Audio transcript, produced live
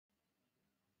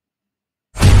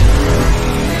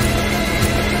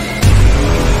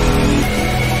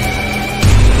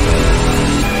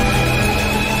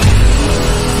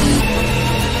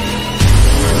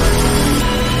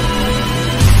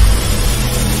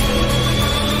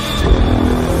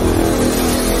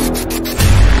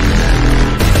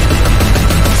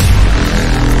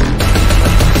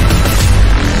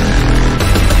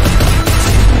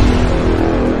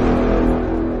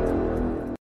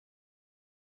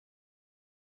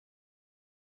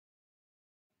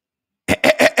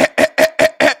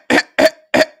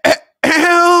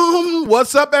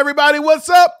What's up, everybody? What's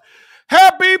up?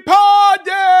 Happy Pod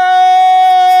Day!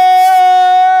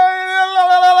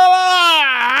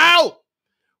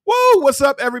 Woo! What's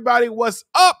up, everybody? What's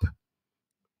up?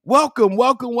 Welcome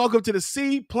to the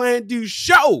See.Plan.Do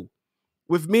show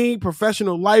with me,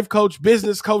 professional life coach,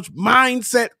 business coach,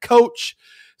 mindset coach,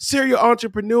 serial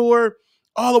entrepreneur,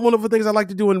 all the wonderful things I like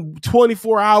to do in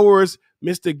 24 hours,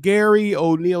 Mr. Gary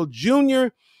O'Neill Jr.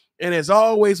 And as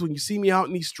always, when you see me out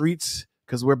in these streets,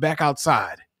 because we're back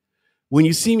outside, when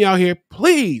you see me out here,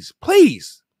 please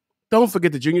don't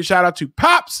forget the junior shout out to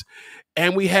Pops.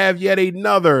 And we have yet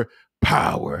another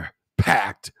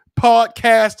power-packed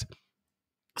podcast,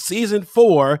 season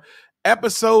 4,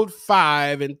 episode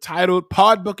 5, entitled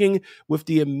Podbooking with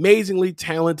the amazingly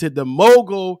talented, the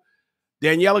mogul,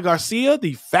 Daniela Garcia,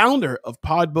 the founder of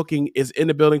Podbooking, is in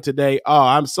the building today. Oh,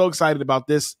 I'm so excited about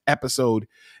this episode.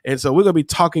 And so we're going to be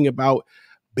talking about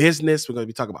business. We're going to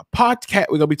be talking about podcast.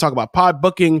 We're going to be talking about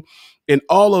Podbooking and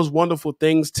all those wonderful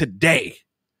things today.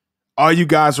 Are you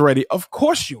guys ready? Of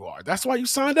course you are. That's why you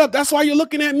signed up. That's why you're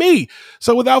looking at me.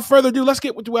 So without further ado, let's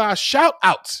get to our shout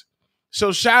outs.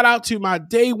 So shout out to my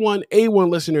day one A1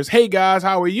 listeners. Hey guys,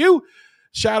 how are you?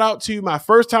 Shout out to my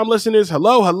first time listeners.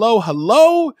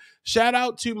 Hello. Shout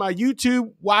out to my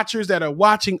YouTube watchers that are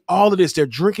watching all of this. They're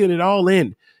drinking it all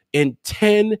in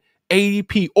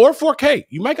 1080p or 4K.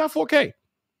 You might got 4K.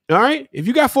 All right. If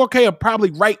you got 4K, I'm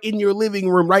probably right in your living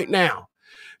room right now.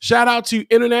 Shout out to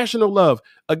International Love.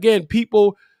 Again,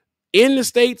 people in the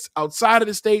States, outside of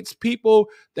the States, people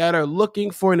that are looking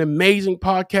for an amazing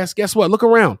podcast. Guess what? Look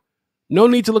around. No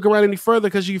need to look around any further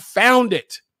because you found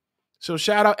it. So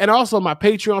shout out. And also my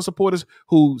Patreon supporters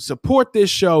who support this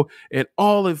show and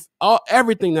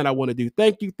everything that I want to do.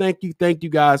 Thank you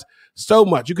guys so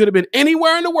much. You could have been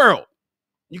anywhere in the world.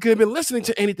 You could have been listening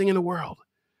to anything in the world,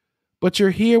 but you're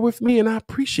here with me and I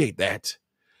appreciate that.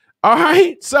 All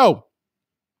right. So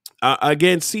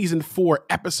again, season 4,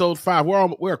 episode 5.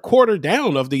 We're a quarter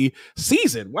down of the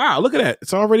season. Wow, look at that.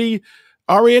 It's already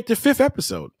at the 5th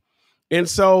episode. And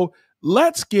so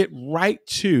let's get right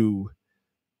to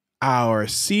our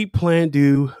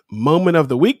See.Plan.Do moment of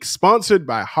the week, sponsored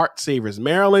by Heart Savers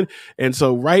Maryland. And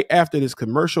so right after this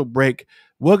commercial break,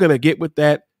 we're going to get with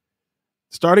that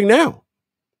starting now.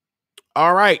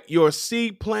 All right, your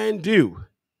See.Plan.Do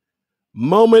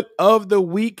moment of the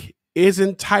week is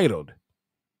entitled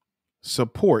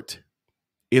Support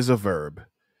is a Verb.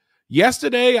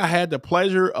 Yesterday, I had the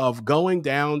pleasure of going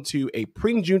down to a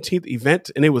pre-Juneteenth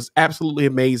event, and it was absolutely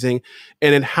amazing.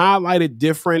 And it highlighted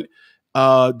different,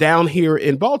 down here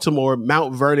in Baltimore,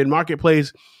 Mount Vernon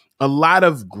Marketplace, a lot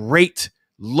of great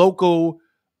local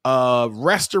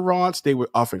restaurants. They were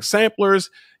offering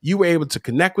samplers. You were able to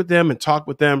connect with them and talk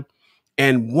with them.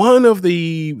 And one of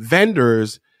the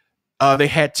vendors, they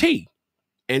had tea,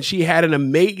 and she had an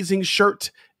amazing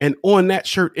shirt. And on that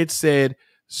shirt, it said,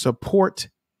 support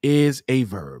is a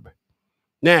verb.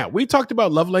 Now, we talked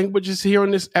about love languages here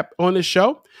on this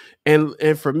show. And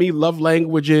for me, love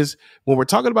languages, when we're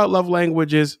talking about love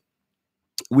languages,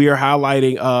 we are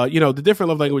highlighting, the different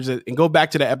love languages, and go back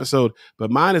to the episode.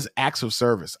 But mine is acts of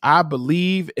service. I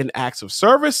believe in acts of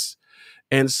service.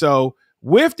 And so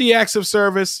with the acts of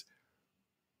service,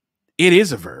 it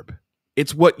is a verb.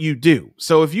 It's what you do.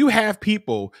 So if you have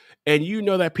people and you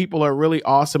know that people are really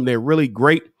awesome, they're really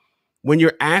great, when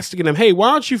you're asking them, hey, why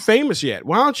aren't you famous yet?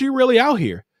 Why aren't you really out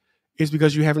here? It's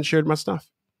because you haven't shared my stuff.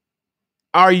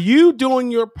 Are you doing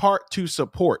your part to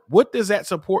support? What does that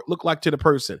support look like to the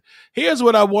person? Here's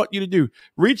what I want you to do.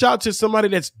 Reach out to somebody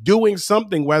that's doing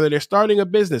something, whether they're starting a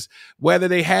business, whether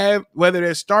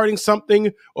they're starting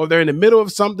something or they're in the middle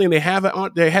of something, they had an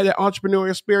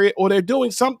entrepreneurial spirit, or they're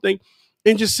doing something,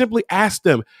 and just simply ask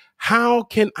them, how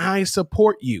can I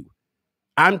support you?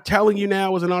 I'm telling you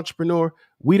now, as an entrepreneur,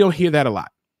 we don't hear that a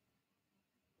lot.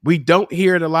 We don't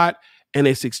hear it a lot, and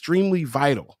it's extremely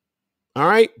vital. All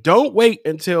right. Don't wait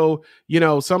until,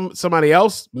 somebody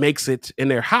else makes it and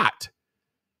they're hot.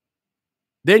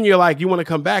 Then you're like, you want to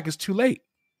come back. It's too late.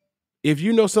 If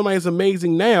you know somebody's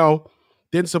amazing now,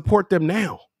 then support them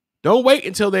now. Don't wait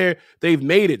until they've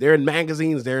made it. They're in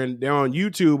magazines, they're on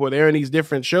YouTube, or they're in these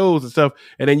different shows and stuff.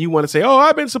 And then you want to say, oh,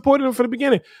 I've been supporting them from the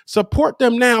beginning. Support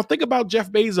them now. Think about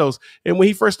Jeff Bezos. And when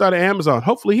he first started Amazon,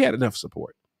 hopefully he had enough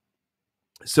support.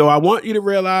 So I want you to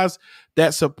realize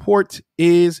that support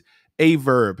is a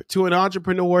verb. To an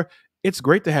entrepreneur, it's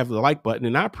great to have the like button.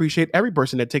 And I appreciate every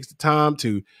person that takes the time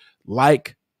to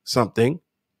like something.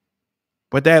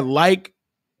 But that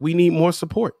we need more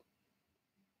support.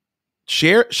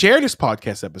 Share this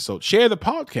podcast episode. Share the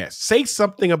podcast. Say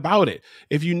something about it.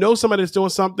 If you know somebody that's doing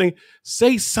something,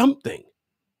 say something.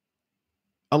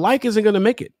 A like isn't going to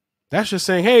make it. That's just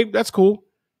saying, hey, that's cool.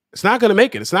 It's not going to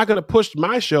make it. It's not going to push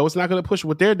my show. It's not going to push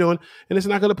what they're doing. And it's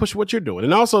not going to push what you're doing.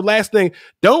 And also, last thing,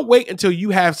 don't wait until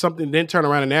you have something, then turn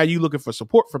around and now you're looking for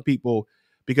support from people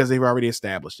because they've already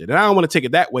established it. And I don't want to take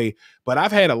it that way, but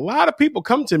I've had a lot of people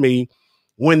come to me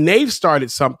when they've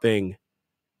started something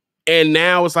and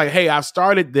now it's like, hey, I've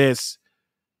started this.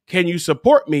 Can you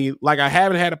support me? Like I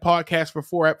haven't had a podcast for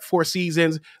four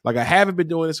seasons. Like I haven't been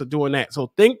doing this or doing that.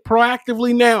 So think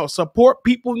proactively now. Support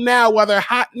people now while they're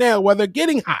hot now, while they're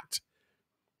getting hot.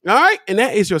 All right. And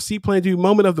that is your See.Plan.Do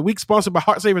moment of the week, sponsored by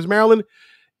Heart Savers Maryland,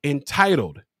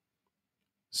 entitled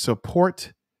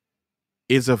Support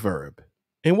is a Verb.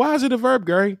 And why is it a verb,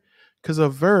 Gary? Because a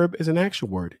verb is an action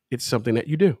word. It's something that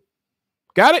you do.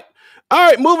 Got it? All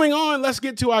right. Moving on. Let's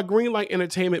get to our Greenlight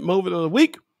Entertainment moment of the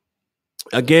week.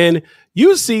 Again,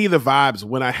 you see the vibes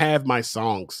when I have my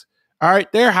songs. All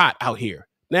right, they're hot out here.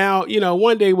 Now,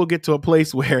 one day we'll get to a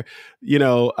place where,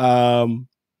 where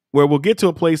we'll get to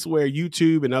a place where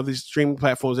YouTube and other streaming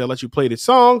platforms that let you play the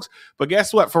songs. But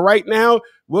guess what? For right now,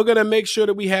 we're going to make sure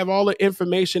that we have all the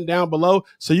information down below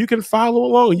so you can follow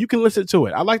along and you can listen to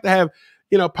it. I like to have,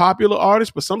 popular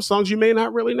artists, but some songs you may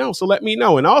not really know. So let me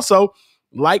know. And also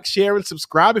like, share, and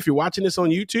subscribe. If you're watching this on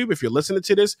YouTube, if you're listening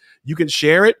to this, you can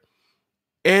share it.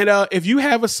 And if you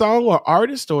have a song or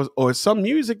artist or some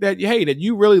music that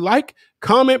you really like,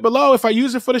 comment below. If I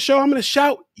use it for the show, I'm going to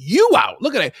shout you out.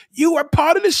 Look at that. You are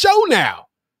part of the show now.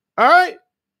 All right.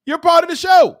 You're part of the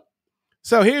show.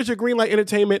 So here's your Greenlight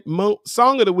Entertainment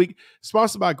song of the week,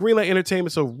 sponsored by Greenlight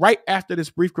Entertainment. So right after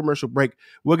this brief commercial break,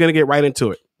 we're going to get right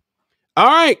into it. All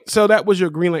right. So that was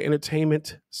your Greenlight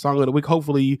Entertainment song of the week.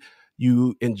 Hopefully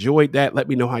you enjoyed that. Let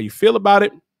me know how you feel about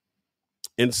it.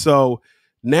 And so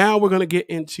now we're going to get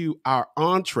into our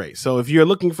entree. So if you're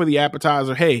looking for the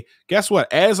appetizer, hey, guess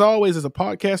what? As always, as a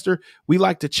podcaster, we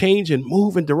like to change and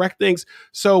move and direct things.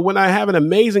 So when I have an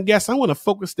amazing guest, I want to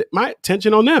focus my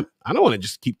attention on them. I don't want to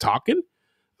just keep talking.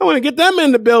 I want to get them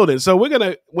in the building. So we're going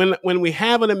to, when we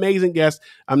have an amazing guest,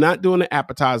 I'm not doing the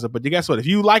appetizer, but guess what? If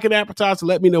you like an appetizer,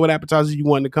 let me know what appetizer you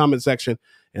want in the comment section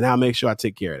and I'll make sure I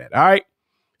take care of that. All right.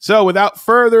 So without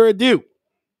further ado,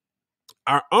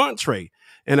 our entree.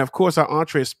 And of course, our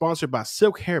entree is sponsored by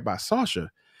Silk Hair by Sasha.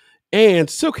 And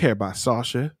Silk Hair by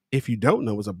Sasha, if you don't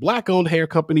know, is a Black-owned hair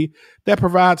company that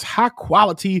provides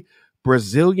high-quality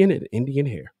Brazilian and Indian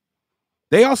hair.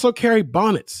 They also carry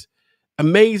bonnets,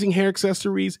 amazing hair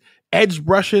accessories, edge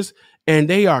brushes, and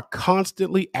they are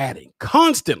constantly adding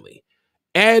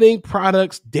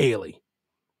products daily.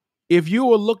 If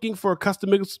you are looking for a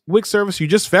custom wig service, you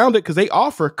just found it because they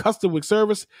offer custom wig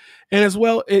service and as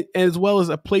well as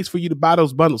a place for you to buy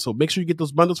those bundles. So make sure you get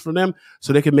those bundles from them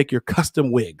so they can make your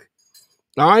custom wig.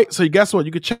 All right. So guess what?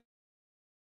 You can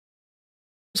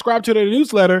subscribe to their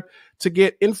newsletter to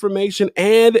get information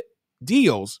and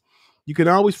deals. You can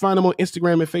always find them on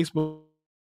Instagram and Facebook.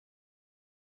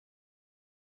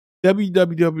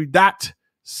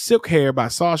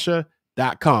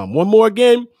 www.silkhairbysasha.com. One more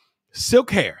again,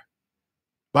 silkhair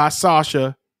by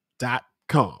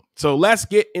Sasha.com. So let's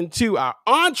get into our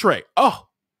entree. Our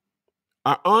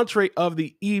entree of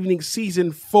the evening,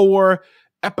 season 4,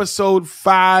 episode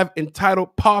 5,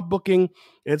 entitled Podbooking.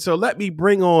 And so let me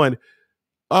bring on,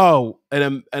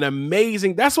 an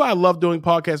amazing, that's why I love doing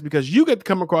podcasts, because you get to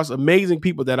come across amazing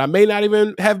people that I may not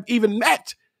even have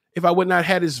met if I would not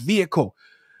have this vehicle.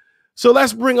 So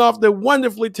let's bring off the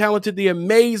wonderfully talented, the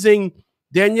amazing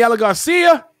Daniela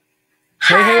Garcia.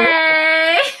 Hey.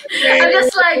 I'm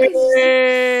just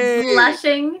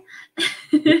blushing.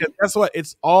 Because that's what,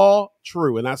 it's all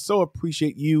true. And I so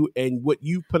appreciate you and what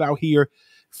you put out here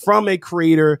from a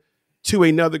creator to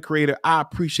another creator. I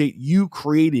appreciate you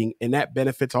creating, and that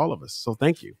benefits all of us. So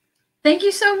thank you. Thank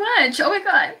you so much. Oh my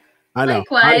God. I know.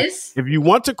 Likewise. If you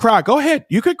want to cry, go ahead.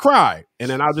 You could cry. And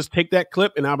then I'll just take that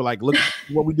clip and I'll be like, look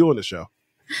what we do on the show.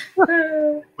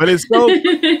 But it's so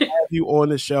good to have you on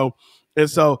the show. And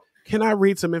so can I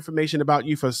read some information about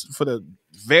you for the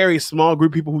very small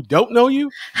group of people who don't know you?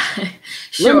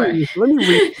 Sure. Let me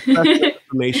read some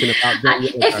information about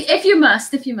Daniela. If you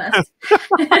must.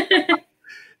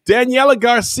 Daniela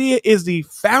Garcia is the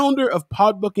founder of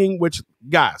Podbooking, which,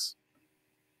 guys,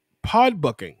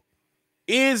 Podbooking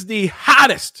is the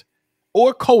hottest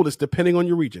or coldest, depending on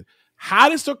your region,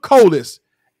 hottest or coldest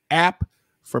app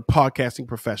for podcasting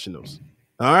professionals.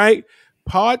 All right.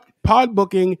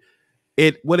 Podbooking,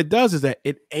 what it does is that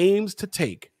it aims to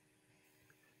take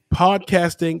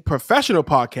professional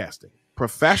podcasting,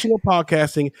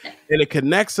 and it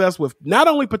connects us with not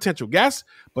only potential guests,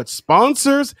 but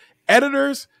sponsors,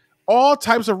 editors, all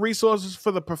types of resources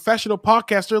for the professional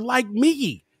podcaster like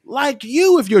me, like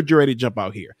you, if you're ready to jump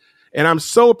out here. And I'm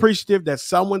so appreciative that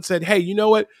someone said, hey, you know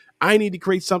what? I need to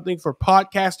create something for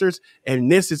podcasters.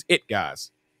 And this is it,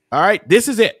 guys. All right. This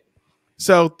is it.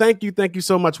 So thank you. Thank you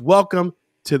so much. Welcome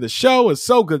to the show. It's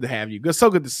so good to have you. It's so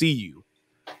good to see you.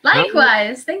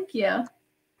 Likewise. Thank you.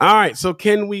 All right. So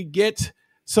can we get,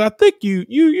 so I think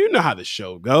you know how the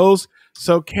show goes.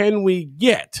 So can we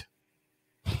get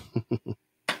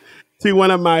to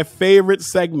one of my favorite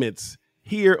segments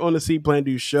here on the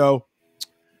See.Plan.Do show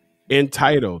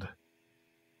entitled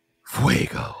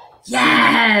Fuego.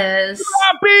 Yes.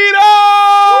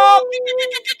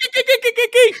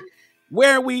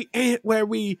 Where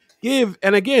we give,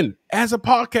 and again, as a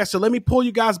podcaster, let me pull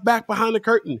you guys back behind the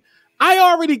curtain. I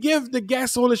already give the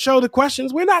guests on the show the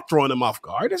questions. We're not throwing them off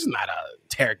guard. This is not an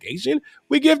interrogation.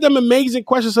 We give them amazing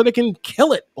questions so they can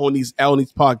kill it on these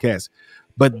podcasts.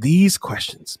 But these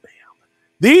questions,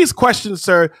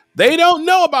 sir, they don't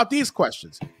know about these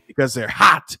questions because they're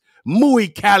hot, muy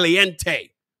caliente.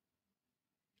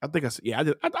 I think I said, yeah,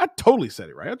 I totally said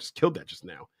it right. I just killed that just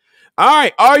now. All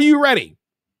right, are you ready?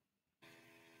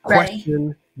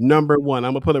 Question number 1.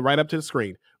 I'm going to put it right up to the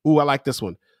screen. Ooh, I like this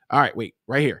one. All right, wait,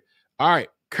 right here. All right,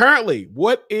 currently,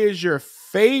 what is your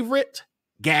favorite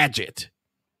gadget?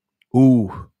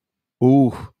 Ooh,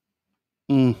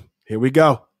 here we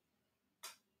go.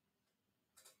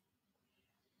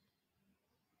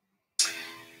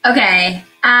 Okay.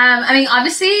 I mean,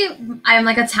 obviously, I'm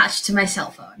like attached to my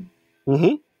cell phone.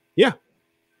 Mm-hmm. Yeah.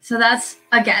 So that's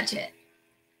a gadget.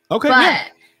 Okay.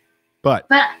 But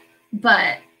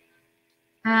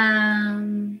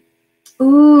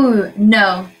ooh,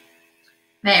 no.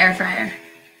 My air fryer.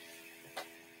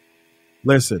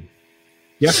 Listen,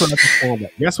 guess what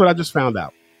I just found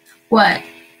out? What?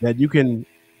 That you can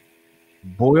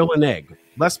boil an egg.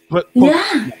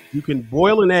 You can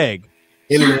boil an egg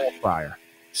in an air fryer.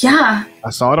 Yeah. I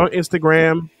saw it on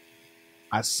Instagram.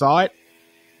 I saw it,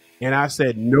 and I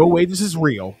said, no way this is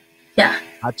real. Yeah.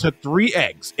 I took 3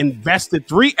 eggs, invested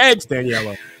 3 eggs,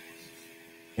 Daniela.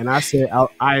 And I said,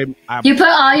 you put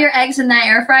all your eggs in that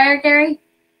air fryer, Gary?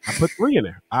 I put 3 in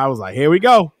there. I was like, here we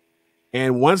go.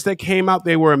 And once they came out,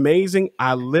 they were amazing.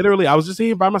 I was just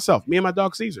eating by myself, me and my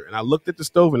dog Caesar. And I looked at the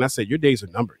stove and I said, your days are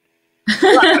numbered.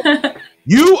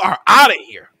 You are out of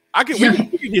here.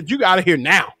 We can get you out of here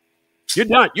now. You're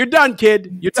done. You're done,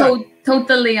 kid. You're done.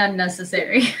 Totally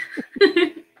unnecessary.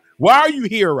 Why are you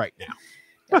here right now?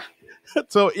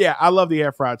 So, yeah, I love the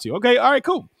air fryer too. Okay. All right,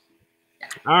 cool.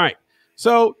 All right.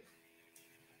 So,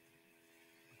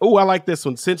 I like this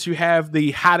one. Since you have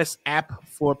the hottest app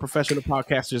for professional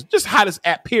podcasters, just hottest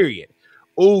app, period.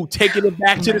 Oh, taking it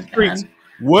back to the streets. God.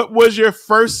 What was your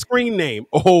first screen name?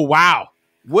 Oh, wow.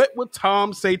 What would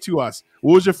Tom say to us?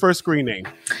 What was your first screen name?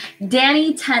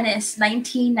 Danny Tennis,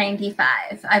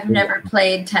 1995. I've never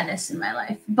played tennis in my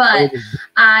life, but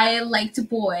I liked a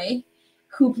boy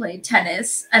who played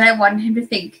tennis, and I wanted him to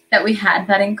think that we had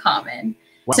that in common.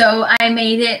 Wow. So I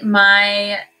made it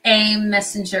my AIM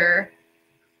Messenger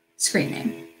screen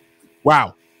name.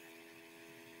 Wow.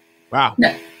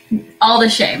 No, all the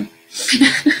shame.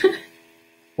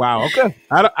 Wow. Okay.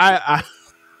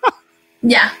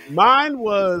 Yeah. Mine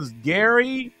was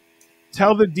Gary.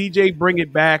 Tell the DJ bring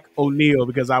it back, O'Neal,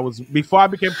 because before I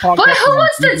became podcast. But who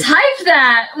wants to type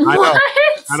that? What?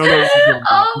 I don't know.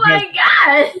 Oh my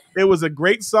God. It was a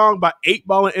great song by 8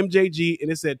 Ball and MJG,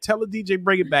 and it said, tell the DJ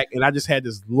bring it back. And I just had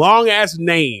this long ass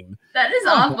name. That is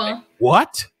awful.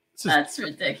 What? That's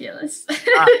ridiculous.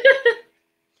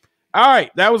 All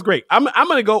right. That was great. I'm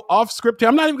going to go off script here.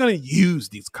 I'm not even going to use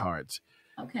these cards.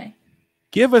 Okay.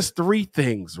 Give us 3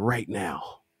 things right now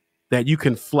that you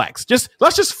can flex.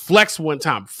 Let's just flex one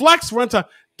time. Flex one time.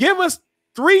 Give us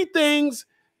 3 things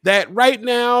that right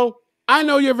now, I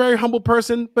know you're a very humble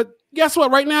person, but guess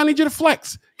what? Right now, I need you to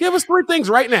flex. Give us 3 things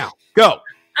right now. Go.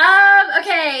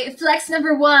 Okay. Flex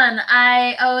number 1.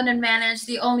 I own and manage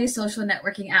the only social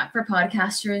networking app for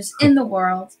podcasters in the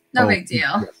world. No big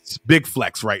deal. It's big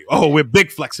flex, right? Oh, we're big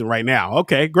flexing right now.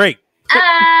 Okay, great.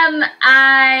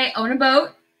 I own a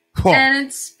boat. Whoa. And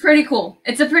it's pretty cool.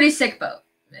 It's a pretty sick boat.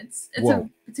 It's a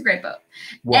great boat.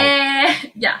 Yeah.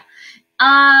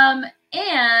 And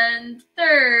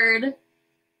 3rd,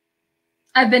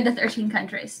 I've been to 13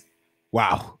 countries.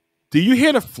 Wow. Do you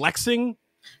hear the flexing?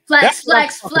 Flex.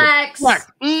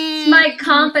 My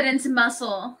confidence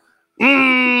muscle.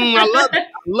 I love it. I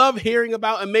love hearing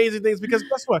about amazing things because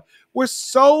guess what? We're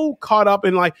so caught up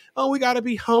in like, oh, we got to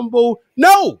be humble.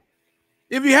 No.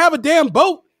 If you have a damn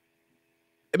boat,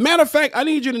 matter of fact, I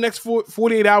need you the next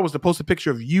 48 hours to post a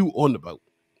picture of you on the boat.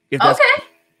 Okay.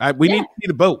 We need to see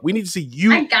the boat. We need to see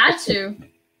you. I got you.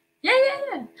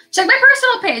 Yeah. Check my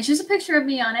personal page. There's a picture of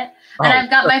me on it. And I've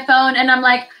got my phone and I'm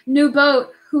like, new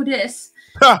boat, who dis?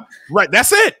 Right.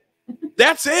 That's it.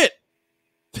 That's it.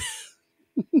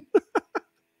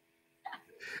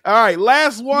 All right.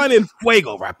 Last one in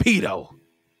Fuego Rapido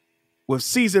with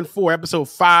season 4, episode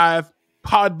 5,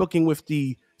 pod booking with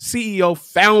the CEO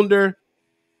founder,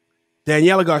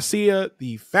 Daniela Garcia,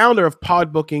 the founder of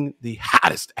Podbooking, the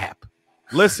hottest app.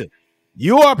 Listen,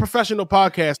 you are a professional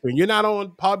podcaster and you're not on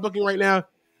Podbooking right now,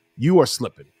 you are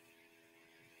slipping.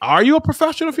 Are you a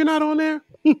professional if you're not on there?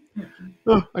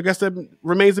 Oh, I guess that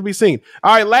remains to be seen.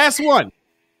 All right, last one.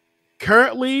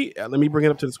 Currently, let me bring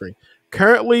it up to the screen.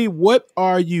 Currently, what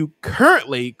are you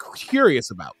currently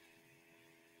curious about?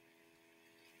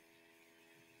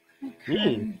 What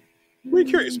are you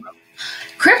curious about?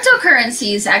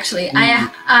 Cryptocurrencies, actually.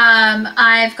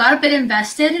 I've got a bit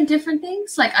invested in different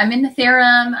things. Like I'm in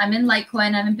Ethereum, I'm in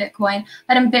Litecoin, I'm in Bitcoin,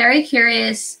 but I'm very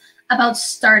curious about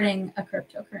starting a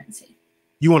cryptocurrency.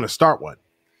 You want to start one?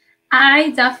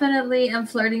 I definitely am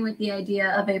flirting with the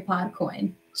idea of a pod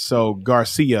coin. So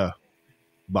Garcia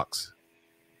bucks.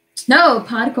 No,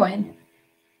 Podcoin.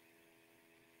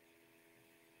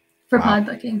 For pod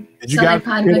booking. Did you guys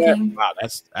pod booking? Wow,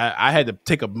 that's I had to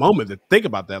take a moment to think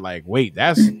about that. Like, wait,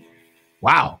 that's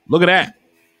wow, look at that.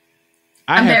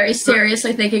 I'm very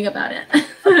seriously thinking about it. I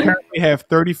currently have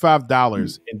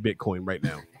 $35 in Bitcoin right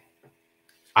now.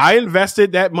 I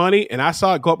invested that money and I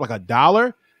saw it go up like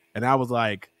 $1, and I was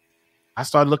like, I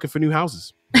started looking for new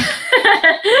houses.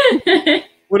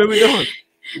 What are we doing?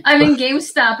 I'm in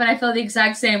GameStop and I feel the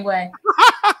exact same way.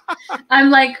 I'm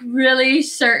like really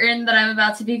certain that I'm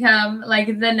about to become like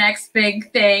the next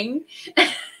big thing.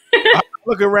 I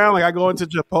look around, like I go into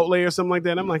Chipotle or something like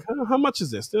that. And I'm like, how much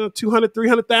is this? 200,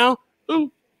 300,000?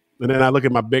 And then I look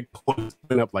at my Bitcoin, it's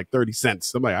been up like 30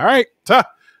 cents. I'm like, all right,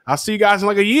 I'll see you guys in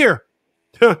like a year.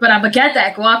 But I'm gonna get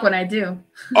that guac when I do.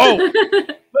 Oh,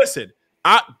 listen,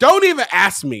 don't even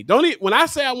ask me. When I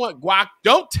say I want guac,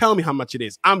 don't tell me how much it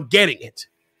is. I'm getting it.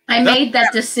 I made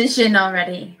that decision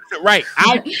already. Right.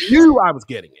 I knew I was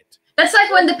getting it. That's like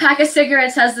when the pack of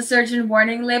cigarettes has the surgeon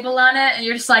warning label on it, and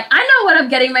you're just like, I know what I'm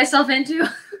getting myself into.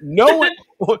 No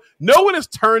one has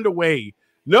turned away.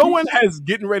 No one has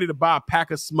getting ready to buy a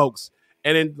pack of smokes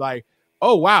and then like,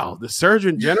 oh wow, the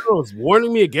Surgeon General is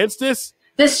warning me against this.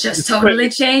 This just totally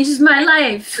changes my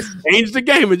life. Change the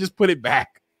game and just put it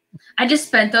back. I just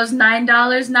spent those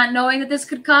 $9 not knowing that this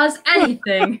could cause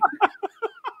anything.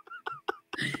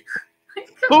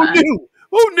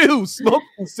 Who knew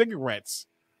smoking cigarettes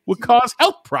would cause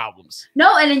health problems?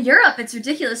 No, and in Europe, it's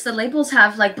ridiculous. The labels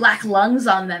have like black lungs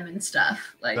on them and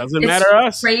stuff. Like doesn't matter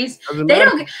us. They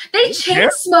chain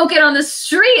smoke it on the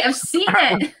street. I've seen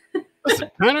it.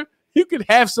 Listen, Hunter, you could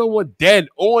have someone dead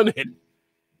on it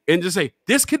and just say,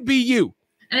 "This could be you."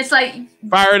 And it's like,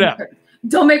 fire it up.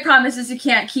 Don't make promises you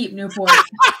can't keep, Newport.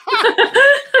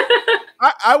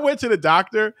 I went to the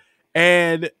doctor.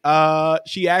 And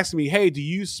she asked me, hey, do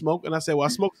you smoke? And I said, well, I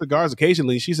smoke cigars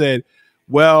occasionally. She said,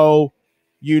 well,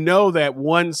 you know that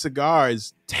one cigar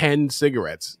is 10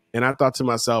 cigarettes. And I thought to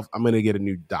myself, I'm going to get a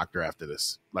new doctor after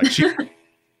this. Like,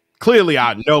 clearly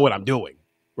I know what I'm doing.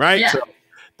 Right. Yeah. So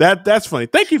that's funny.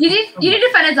 Thank you. You need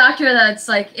to find a doctor that's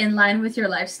like in line with your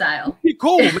lifestyle. Be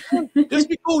cool, man. Just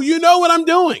be cool. You know what I'm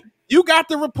doing. You got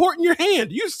the report in your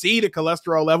hand. You see the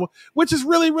cholesterol level, which is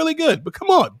really, really good. But come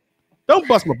on. Don't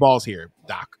bust my balls here,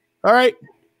 Doc. All right?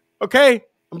 Okay?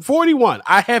 I'm 41.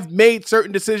 I have made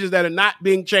certain decisions that are not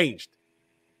being changed.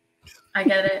 I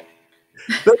get it.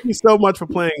 Thank you so much for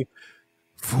playing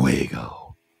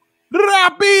Fuego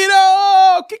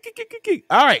Rapido.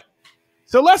 All right.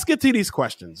 So let's get to these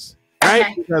questions, right?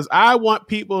 Okay. Because I want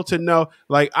people to know,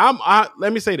 like,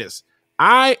 let me say this.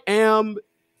 I am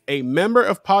a member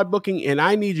of Podbooking, and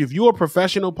I need you, if you're a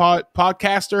professional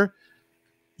podcaster,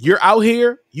 you're out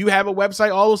here, you have a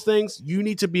website, all those things, you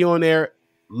need to be on there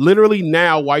literally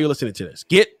now while you're listening to this.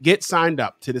 Get signed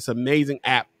up to this amazing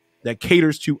app that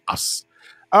caters to us.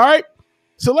 All right.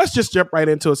 So let's just jump right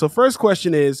into it. So first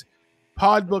question is,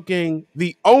 Podbooking,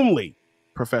 the only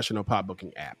professional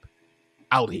podbooking app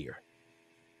out here.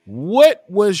 What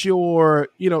was your,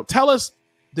 take us,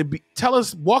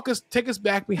 take us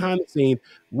back behind the scene.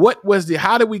 What was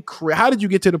how did you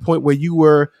get to the point where you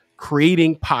were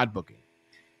creating Podbooking?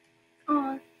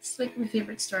 Oh, it's like my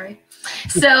favorite story.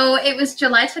 So it was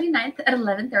July 29th at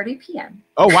 11:30 p.m.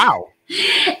 Oh, wow.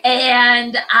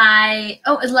 And it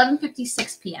was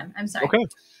 11:56 p.m. I'm sorry. Okay.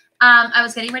 I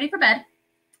was getting ready for bed,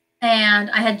 and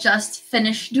I had just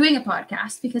finished doing a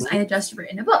podcast because I had just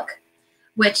written a book,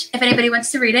 which if anybody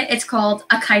wants to read it, it's called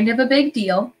A Kind of a Big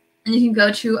Deal. And you can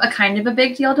go to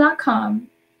akindofabigdeal.com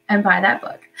and buy that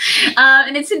book.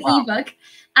 And it's an ebook.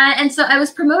 And so I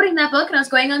was promoting that book and I was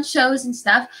going on shows and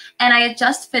stuff. And I had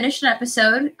just finished an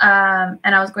episode and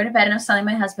I was going to bed and I was telling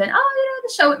my husband, oh,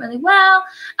 the show went really well.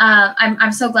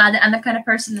 I'm so glad that I'm the kind of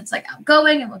person that's like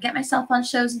outgoing and will get myself on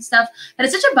shows and stuff. But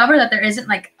it's such a bummer that there isn't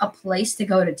like a place to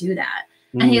go to do that.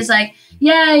 And he was like,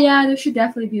 yeah, there should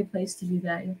definitely be a place to do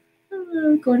that.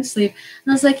 Go to sleep.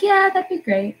 And I was like, yeah, that'd be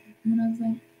great. And I was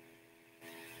like,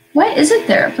 why isn't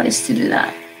there a place to do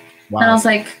that? Wow. And I was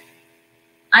like,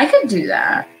 I could do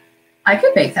that. I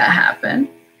could make that happen.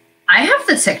 I have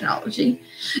the technology.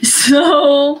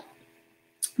 So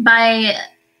by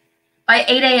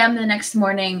 8 a.m. the next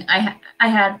morning, I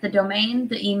had the domain,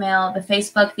 the email, the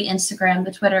Facebook, the Instagram,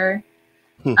 the Twitter,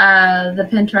 the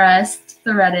Pinterest,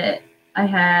 the Reddit. I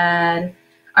had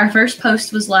our first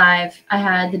post was live. I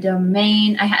had the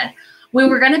domain. We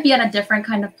were going to be on a different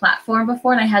kind of platform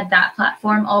before, and I had that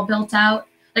platform all built out.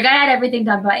 Like I had everything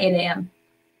done by 8 a.m.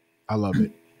 I love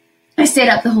it. I stayed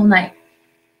up the whole night.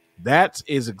 That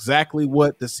is exactly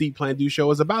what the See.Plan.Do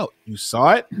show is about. You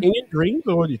saw it in your dreams,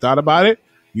 or you thought about it,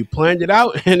 you planned it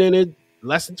out, and then in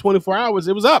less than 24 hours,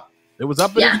 it was up. It was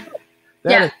up. Yeah.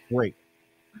 That is great.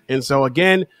 And so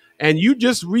again, and you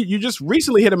just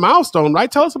recently hit a milestone,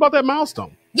 right? Tell us about that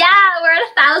milestone. Yeah, we're at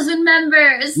 1,000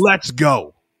 members. Let's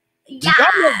go. Yeah.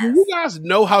 Do you guys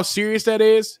know how serious that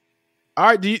is?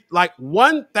 All right,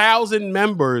 1,000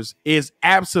 members is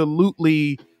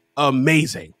absolutely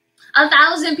amazing.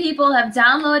 1,000 people have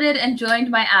downloaded and joined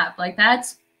my app. Like,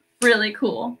 that's really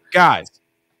cool. Guys,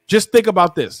 just think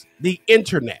about this. The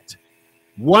internet.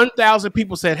 1,000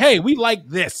 people said, hey, we like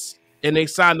this. And they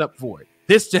signed up for it.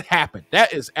 This just happened.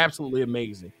 That is absolutely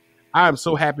amazing. I am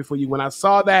so happy for you. When I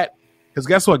saw that, because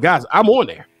guess what, guys? I'm on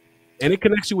there. And it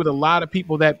connects you with a lot of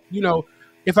people that,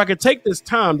 if I could take this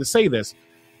time to say this,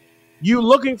 you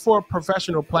looking for a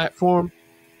professional platform,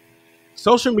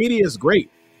 social media is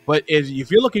great. But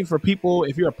if you're looking for people,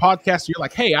 if you're a podcaster, you're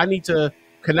like, hey, I need to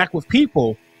connect with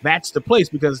people, that's the place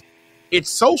because it's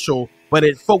social, but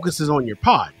it focuses on your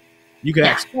pod. You can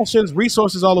ask questions,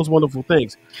 resources, all those wonderful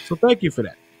things. So thank you for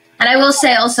that. And I will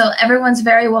say also, everyone's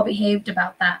very well behaved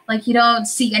about that. Like you don't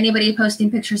see anybody posting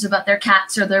pictures about their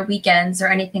cats or their weekends or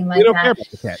anything like that. They don't care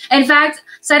about the cat. In fact,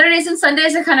 Saturdays and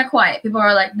Sundays are kind of quiet. People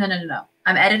are like, no.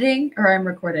 I'm editing or I'm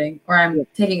recording or I'm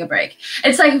taking a break.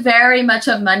 It's like very much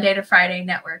a Monday to Friday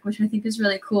network, which I think is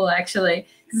really cool actually.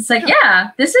 Because it's like,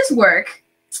 this is work.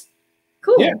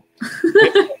 Cool. Yeah.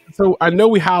 So I know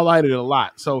we highlighted it a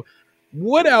lot. So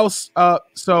what else?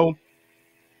 So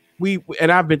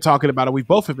I've been talking about it. We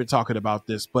both have been talking about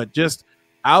this, but just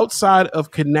outside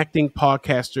of connecting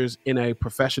podcasters in a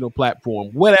professional platform,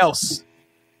 what else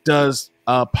does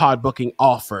Podbooking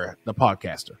offer the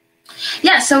podcaster?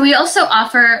 Yeah, so we also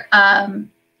offer,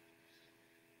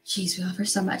 we offer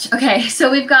so much. Okay, so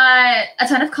we've got a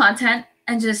ton of content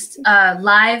and just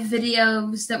live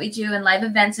videos that we do and live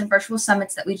events and virtual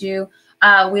summits that we do.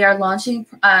 We are launching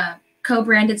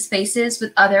co-branded spaces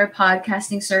with other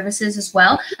podcasting services as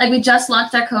well. Like we just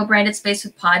launched our co-branded space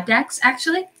with Poddex,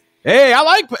 actually. Hey,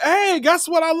 guess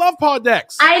what? I love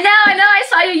Poddex. I know. I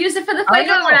saw you use it for the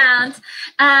Fuego round.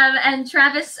 And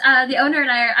Travis, the owner,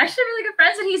 and I are actually really good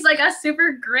friends. And he's like a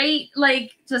super great,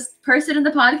 just person in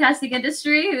the podcasting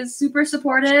industry who's super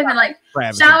supportive.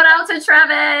 Shout out to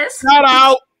Travis. Shout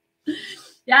out.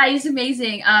 Yeah, he's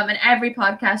amazing. And every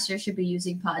podcaster should be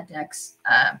using Poddex.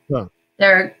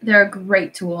 They're a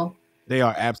great tool. They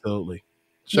are absolutely.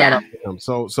 Shout out to them.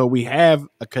 So we have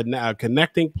a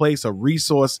connecting place, a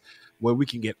resource where we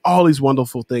can get all these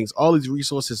wonderful things, all these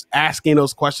resources, asking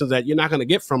those questions that you're not going to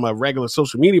get from a regular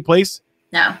social media place.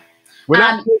 No. We're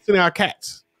not posting our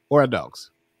cats or our dogs.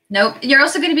 Nope. You're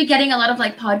also going to be getting a lot of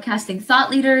podcasting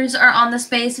thought leaders are on the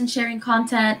space and sharing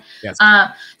content. Yes.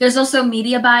 There's also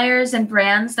media buyers and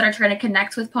brands that are trying to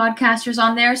connect with podcasters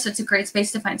on there. So it's a great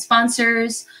space to find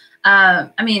sponsors.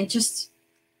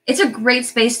 It's a great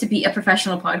space to be a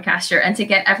professional podcaster and to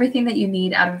get everything that you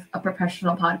need out of a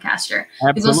professional podcaster.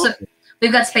 Absolutely.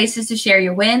 We've got spaces to share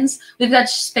your wins. We've got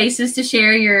spaces to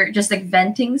share your just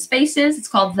venting spaces. It's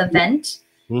called The Vent.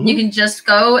 Mm-hmm. You can just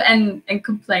go and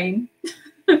complain,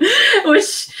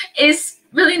 which is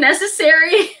really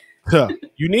necessary.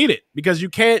 You need it because you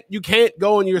can't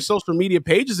go on your social media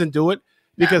pages and do it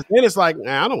because then it's like,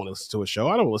 I don't want to listen to a show.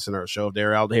 I don't want to listen to a show if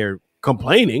they're out there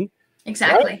complaining.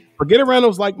 Exactly. Right? But get around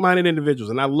those like-minded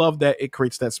individuals. And I love that it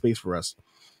creates that space for us.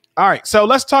 All right. So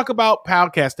let's talk about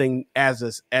podcasting as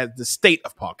the state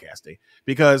of podcasting,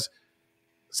 because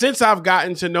since I've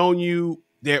gotten to know you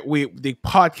the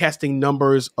podcasting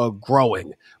numbers are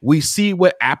growing. We see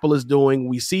what Apple is doing.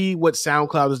 We see what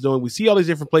SoundCloud is doing. We see all these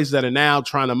different places that are now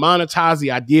trying to monetize the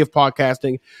idea of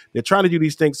podcasting. They're trying to do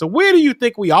these things. So where do you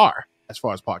think we are as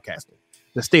far as podcasting,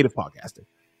 the state of podcasting?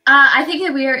 I think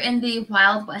that we are in the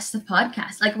wild west of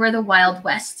podcasts. Like we're the wild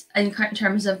west in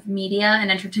terms of media and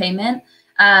entertainment.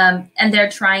 And they're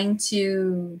trying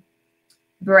to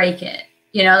break it.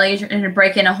 You know, like you're trying to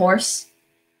break in a horse.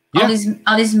 Yeah.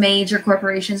 All these major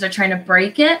corporations are trying to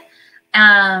break it in.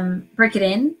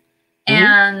 Mm-hmm.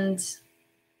 And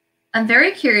I'm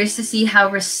very curious to see how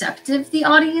receptive the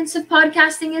audience of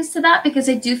podcasting is to that, because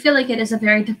I do feel like it is a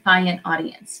very defiant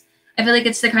audience. I feel like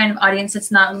it's the kind of audience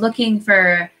that's not looking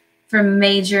for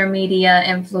major media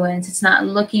influence. It's not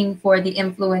looking for the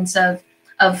influence of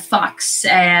Fox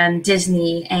and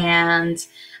Disney and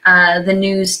the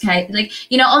news type. Like,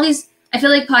 you know, all these. I feel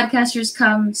like podcasters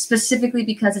come specifically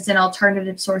because it's an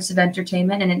alternative source of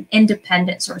entertainment and an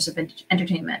independent source of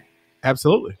entertainment.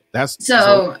 Absolutely.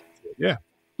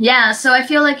 Yeah. So I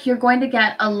feel like you're going to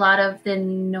get a lot of the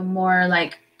more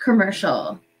like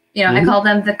commercial, you know, mm-hmm. I call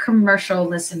them the commercial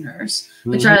listeners,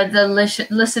 which mm-hmm. are the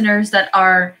listeners that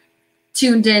are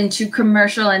tuned into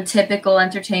commercial and typical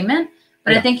entertainment.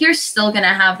 But I think you're still going to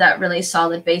have that really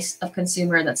solid base of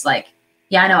consumer that's like,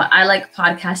 yeah, I know, I like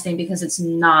podcasting because it's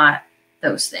not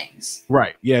those things.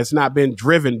 Right. Yeah. It's not been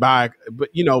driven by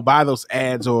those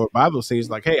ads or by those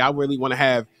things like, hey, I really want to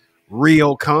have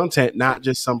real content, not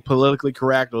just some politically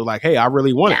correct or like, hey, I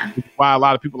really want it. Why a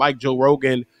lot of people like Joe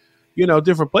Rogan, you know,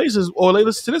 different places, or they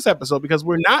listen to this episode because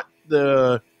we're not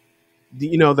the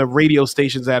radio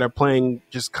stations that are playing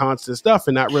just constant stuff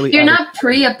and not really. You're not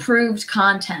pre-approved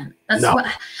content. That's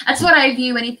what I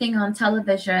view anything on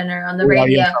television or on the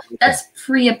radio. Yeah. That's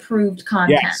pre-approved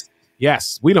content.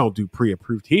 Yes, we don't do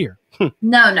pre-approved here.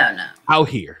 No. Out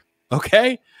here.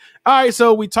 Okay. All right.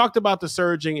 So we talked about the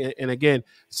surging. And again,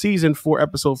 season 4,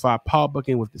 episode 5,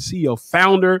 Podbooking with the CEO,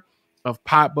 founder of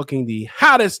Podbooking, the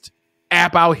hottest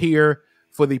app out here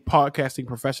for the podcasting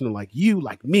professional like you,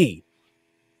 like me,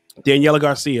 Daniela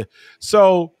Garcia.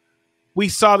 So we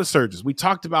saw the surges. We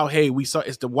talked about, hey,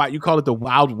 you call it the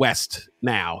Wild West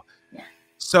now.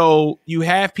 So you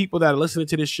have people that are listening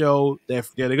to this show. They're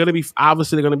going to be,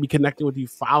 obviously, they're going to be connecting with you,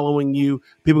 following you.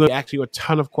 People are going to ask you a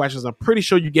ton of questions. I'm pretty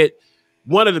sure you get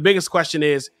one of the biggest question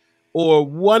is, or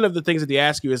one of the things that they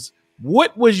ask you is,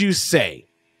 what would you say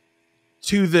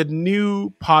to the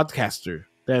new podcaster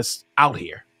that's out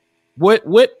here? What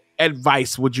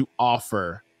advice would you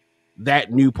offer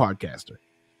that new podcaster?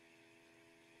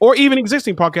 Or even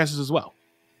existing podcasters as well?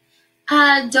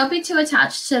 Don't be too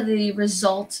attached to the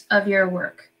result of your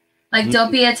work. Like, don't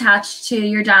be attached to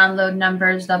your download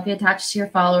numbers. Don't be attached to your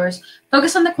followers.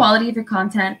 Focus on the quality of your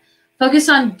content. Focus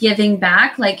on giving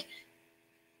back. Like,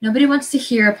 nobody wants to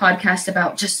hear a podcast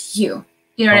about just you.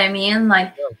 You know what I mean?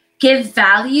 Like, give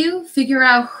value, figure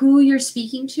out who you're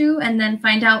speaking to, and then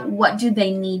find out what do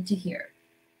they need to hear.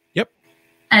 Yep.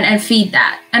 And feed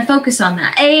that and focus on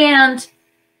that. And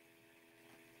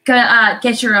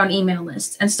get your own email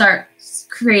list and start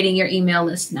creating your email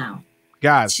list now.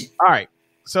 Guys, all right.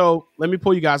 So let me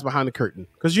pull you guys behind the curtain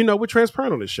because, we're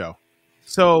transparent on this show.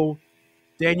 So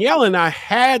Danielle and I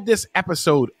had this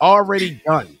episode already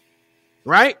done,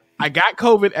 right? I got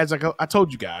COVID, as I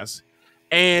told you guys.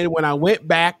 And when I went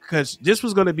back, because this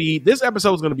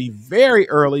episode was going to be very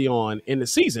early on in the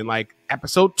season, like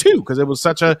episode 2, because it was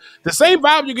the same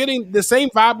vibe you're getting, the same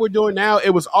vibe we're doing now. It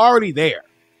was already there.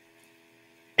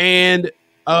 And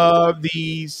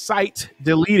the site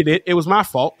deleted it. It was my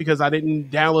fault because I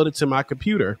didn't download it to my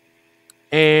computer.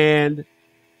 And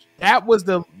that was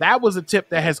a tip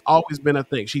that has always been a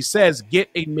thing. She says, get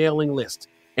a mailing list.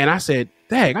 And I said,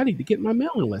 dang, I need to get my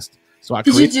mailing list. So I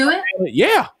Did you do it?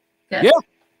 Yeah. Good. Yeah.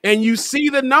 And you see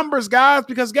the numbers, guys,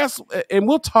 because and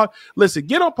we'll talk. Listen,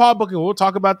 get on Podbooking. We'll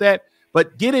talk about that.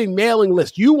 But get a mailing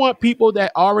list. You want people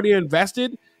that already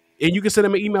invested, and you can send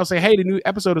them an email, say, hey, the new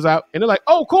episode is out. And they're like,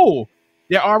 oh, cool.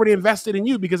 They're already invested in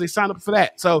you because they signed up for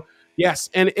that. So, yes.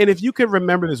 And if you can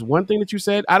remember this one thing that you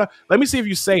said, let me see if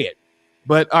you say it.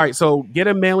 But all right. So get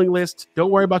a mailing list. Don't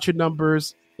worry about your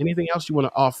numbers. Anything else you want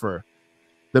to offer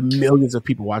the millions of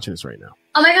people watching this right now?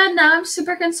 Oh my God. Now I'm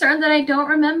super concerned that I don't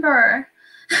remember.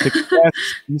 Success.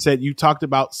 You said you talked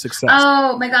about success.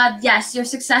 Oh my God. Yes. Your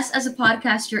success as a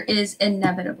podcaster is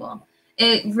inevitable.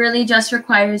 It really just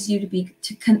requires you to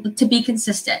be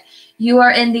consistent. You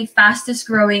are in the fastest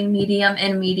growing medium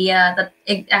in media that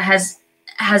it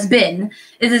has been.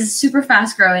 It is super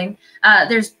fast growing.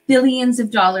 There's billions of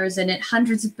dollars in it,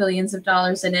 hundreds of billions of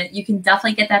dollars in it. You can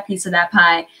definitely get that piece of that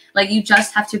pie. Like, you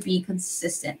just have to be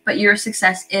consistent, but your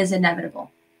success is inevitable.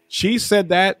 She said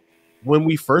that when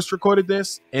we first recorded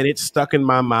this, and it stuck in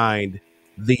my mind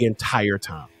the entire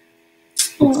time.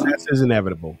 Success is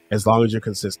inevitable as long as you're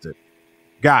consistent.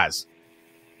 Guys,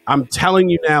 I'm telling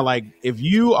you now, like, if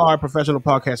you are a professional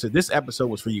podcaster, this episode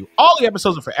was for you. All the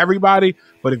episodes are for everybody,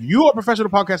 but if you are a professional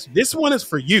podcaster, this one is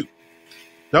for you.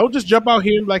 Don't just jump out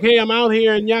here and be like, hey, I'm out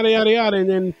here and yada, yada, yada, and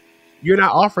then you're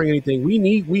not offering anything. We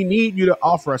need you to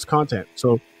offer us content.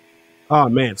 So, oh,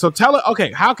 man. So tell it,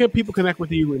 okay, how can people connect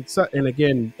with you? And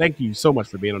again, thank you so much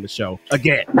for being on the show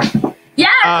again. Yeah,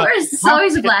 of course. It's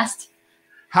always a blast.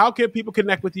 How can people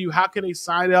connect with you? How can they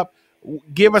sign up?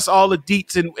 Give us all the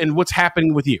deets and what's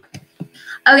happening with you.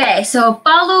 Okay, so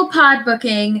follow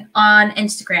Podbooking on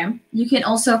Instagram. You can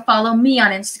also follow me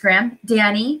on Instagram,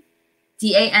 Danny,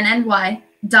 DANNY,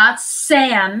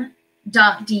 .sam.diego.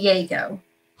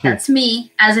 That's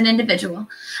me as an individual.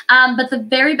 But the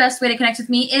very best way to connect with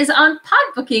me is on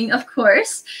Podbooking, of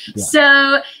course. Yeah. So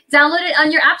download it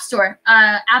on your app store,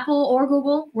 Apple or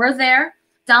Google. We're there.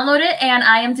 Download it, and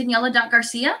I am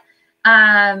Daniela.Garcia.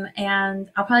 And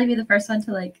I'll probably be the first one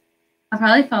to I'll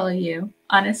probably follow you,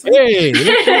 honestly. Hey.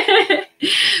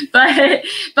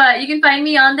 but you can find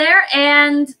me on there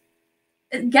and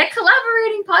get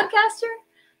collaborating, podcaster.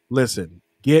 Listen,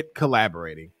 get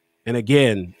collaborating. And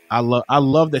again, I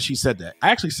love that she said that.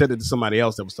 I actually said it to somebody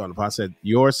else that was starting the pod. I said,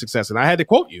 your success, and I had to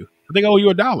quote you. I think I owe you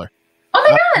 $1.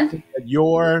 Oh my God.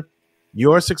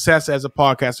 Your success as a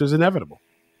podcaster is inevitable.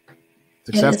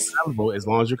 Success is inevitable as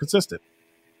long as you're consistent.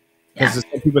 Because there's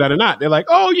some people that are not. They're like,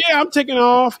 oh yeah, I'm taking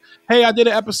off. Hey, I did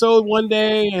an episode one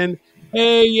day, and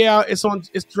hey, yeah, it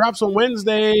drops on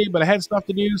Wednesday, but I had stuff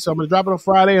to do, so I'm gonna drop it on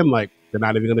Friday. I'm like, they're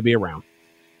not even gonna be around.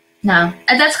 No,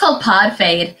 and that's called pod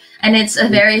fade, and it's a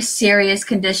very serious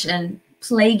condition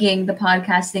plaguing the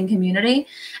podcasting community,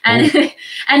 and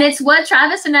and it's what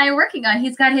Travis and I are working on.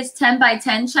 He's got his 10 by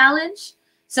 10 challenge,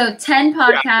 so 10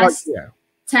 podcasts,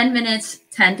 10 minutes,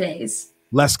 10 days.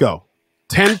 Let's go.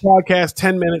 10 podcasts,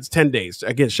 10 minutes, 10 days.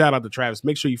 Again, shout out to Travis.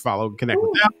 Make sure you follow and connect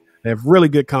with them. They have really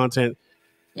good content.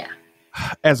 Yeah.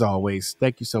 As always,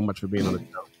 thank you so much for being on the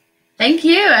show. Thank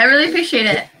you. I really appreciate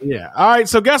it. Yeah. All right.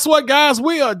 So guess what, guys?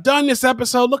 We are done this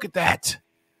episode. Look at that.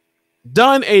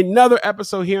 Done another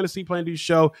episode here on the See.Plan.Do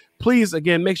show. Please,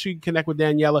 again, make sure you connect with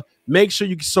Daniela. Make sure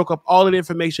you soak up all of the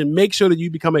information. Make sure that you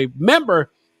become a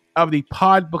member of the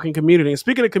Podbooking community. And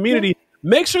speaking of community,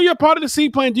 make sure you're part of the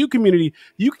See.Plan.Do community.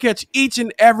 You can catch each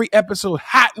and every episode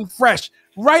hot and fresh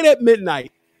right at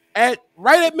midnight on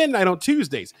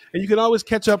Tuesdays. And you can always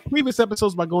catch up previous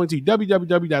episodes by going to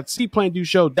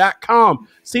www.See.Plan.Do.show.com.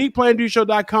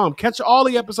 See.Plan.Do.show.com. Catch all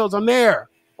the episodes on there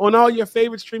on all your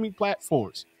favorite streaming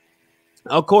platforms.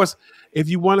 Of course, if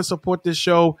you want to support this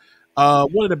show,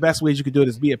 one of the best ways you can do it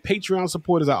is be a Patreon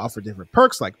supporter. I offer different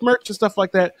perks like merch and stuff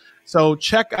like that. So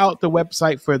check out the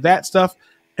website for that stuff.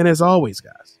 And as always,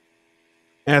 guys,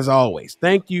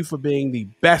 thank you for being the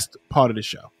best part of the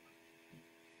show.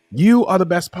 You are the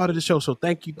best part of the show. So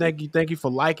thank you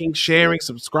for liking, sharing,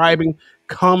 subscribing,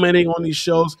 commenting on these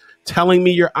shows, telling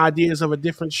me your ideas of a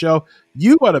different show.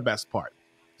 You are the best part.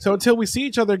 So until we see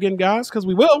each other again, guys, because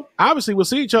we will. Obviously, we'll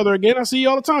see each other again. I see you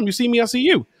all the time. You see me, I see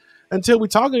you. Until we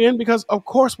talk again, because, of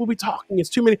course, we'll be talking. It's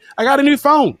too many. I got a new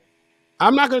phone.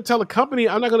 I'm not going to tell a company.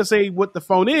 I'm not going to say what the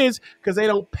phone is because they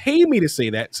don't pay me to say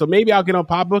that. So maybe I'll get on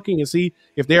Podbooking and see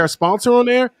if they're a sponsor on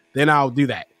there. Then I'll do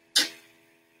that.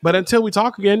 But until we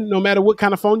talk again, no matter what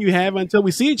kind of phone you have, until we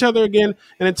see each other again,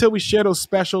 and until we share those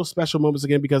special moments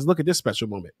again, because look at this special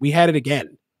moment. We had it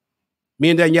again. Me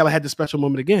and Daniela had this special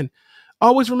moment again.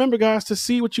 Always remember, guys, to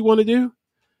see what you want to do.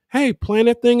 Hey, plan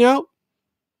that thing out.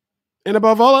 And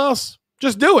above all else,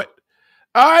 just do it.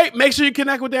 All right. Make sure you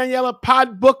connect with Daniela.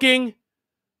 Podbooking.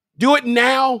 Do it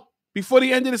now before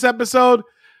the end of this episode.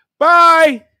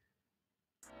 Bye.